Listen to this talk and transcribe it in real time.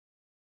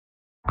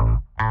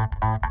You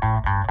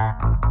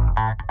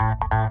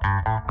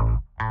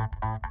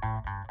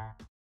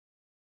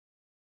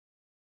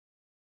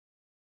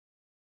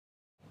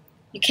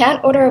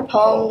can't order a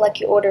poem like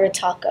you order a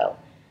taco.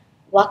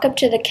 Walk up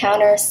to the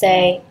counter,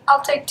 say, "I'll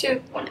take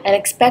 2. and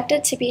expect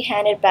it to be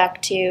handed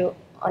back to you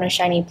on a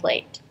shiny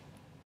plate.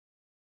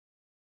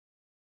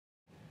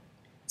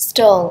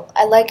 Still,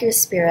 I like your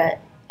spirit.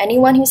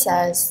 Anyone who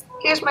says,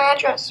 "Here's my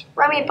address.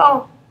 Write me a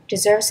poem."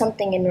 deserves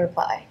something in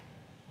reply.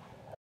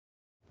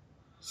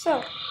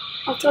 So,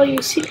 I'll tell you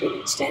a secret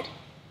instead.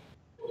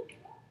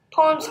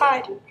 Poems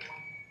hide.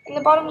 In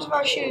the bottoms of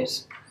our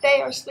shoes,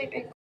 they are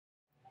sleeping.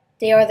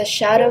 They are the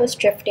shadows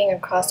drifting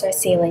across our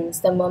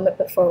ceilings the moment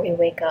before we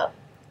wake up.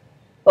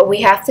 What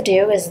we have to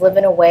do is live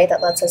in a way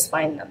that lets us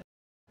find them.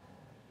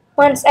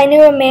 Once I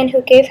knew a man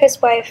who gave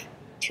his wife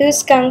 2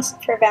 skunks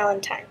for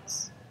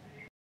Valentines.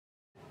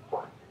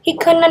 He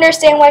couldn't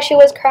understand why she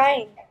was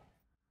crying.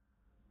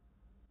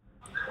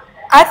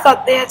 I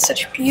thought they had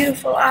such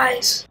beautiful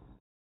eyes.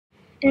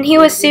 And he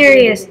was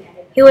serious.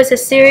 He was a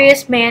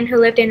serious man who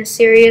lived in a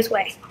serious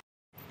way.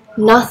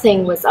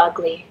 Nothing was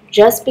ugly,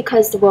 just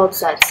because the world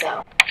said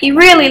so. He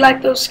really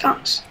liked those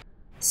skunks.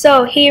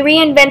 So he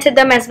reinvented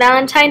them as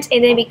Valentines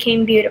and they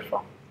became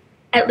beautiful.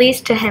 At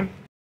least to him.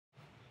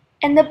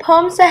 And the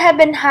poems that had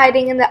been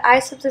hiding in the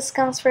eyes of the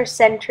skunks for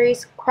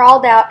centuries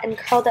crawled out and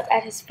curled up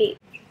at his feet.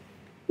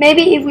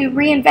 Maybe if we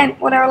reinvent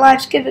what our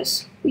lives give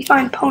us, we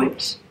find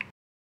poems.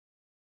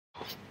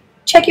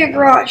 Check your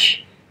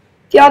garage,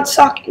 the odd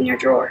sock in your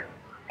drawer,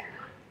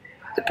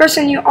 the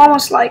person you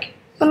almost like,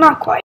 but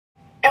not quite,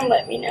 and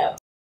let me know.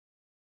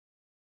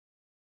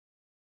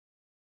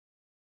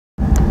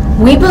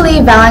 We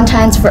believe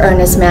Valentines for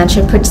Ernest Mann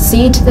should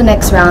proceed to the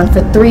next round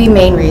for 3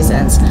 main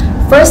reasons.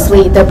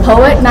 Firstly, the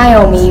poet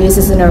Naomi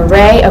uses an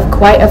array of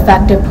quite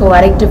effective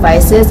poetic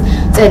devices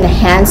to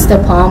enhance the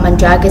poem and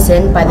drag us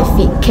in by the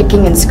feet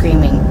kicking and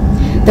screaming.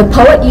 The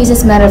poet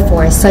uses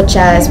metaphors such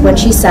as when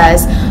she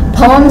says,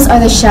 "Poems are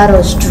the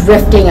shadows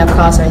drifting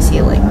across our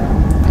ceiling."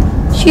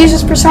 She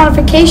uses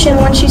personification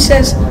when she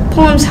says,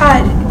 "Poems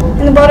hide.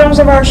 In the bottoms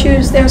of our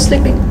shoes they are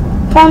sleeping.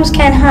 Poems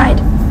can't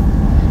hide."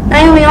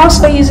 Naomi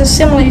also uses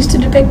similes to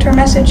depict her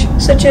message,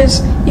 such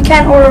as, "You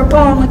can't order a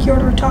poem like you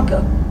order a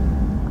taco."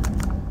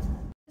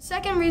 The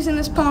second reason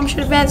this poem should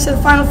advance to the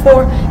final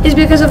 4 is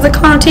because of the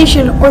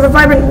connotation or the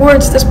vibrant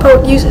words this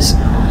poet uses.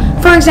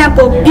 For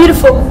example,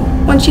 beautiful,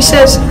 when she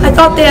says, "I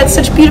thought they had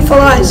such beautiful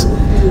eyes,"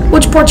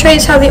 which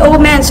portrays how the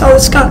old man saw the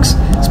skunks,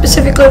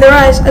 specifically their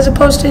eyes, as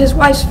opposed to his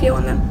wife's view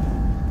on them.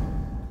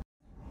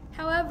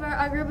 However,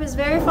 our group is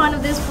very fond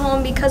of this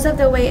poem because of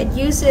the way it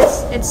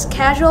uses its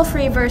casual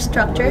free verse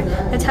structure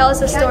to tell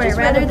us a story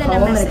rather than a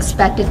poem and message.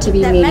 expect it to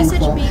be That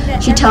meaningful. message being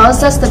that She every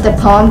tells us that the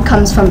poem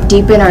comes from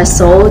deep in our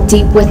soul,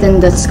 deep within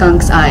the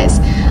skunk's eyes.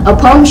 A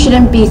poem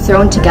shouldn't be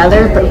thrown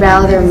together, but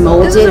rather This is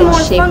molded a and more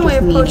shaped fun way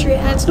with of poetry,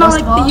 meaning. and it's not Most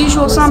like of all, the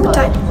usual it's samba love.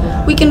 type.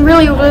 We can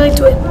really relate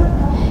to it,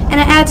 and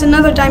it adds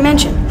another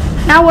dimension.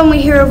 Now when we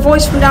hear a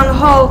voice from down the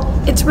hall,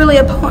 it's really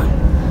a poem.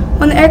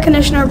 When the air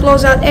conditioner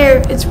blows out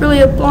air, it's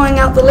really blowing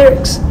out the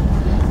lyrics.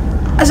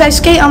 As I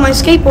skate on my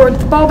skateboard,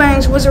 the ball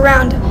bearings whiz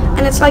around,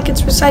 and it's like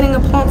it's reciting a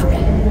poem for me.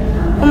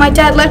 When my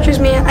dad lectures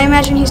me, I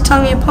imagine he's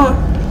telling me a poem.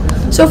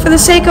 So for the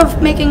sake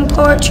of making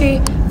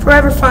poetry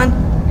forever fun,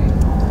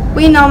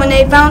 we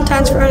nominate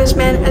Valentines for Ernest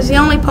Mann as the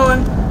only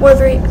poem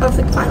worthy of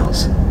the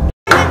finals.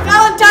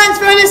 Valentines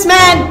for Ernest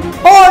Mann,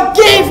 or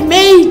give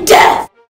me death!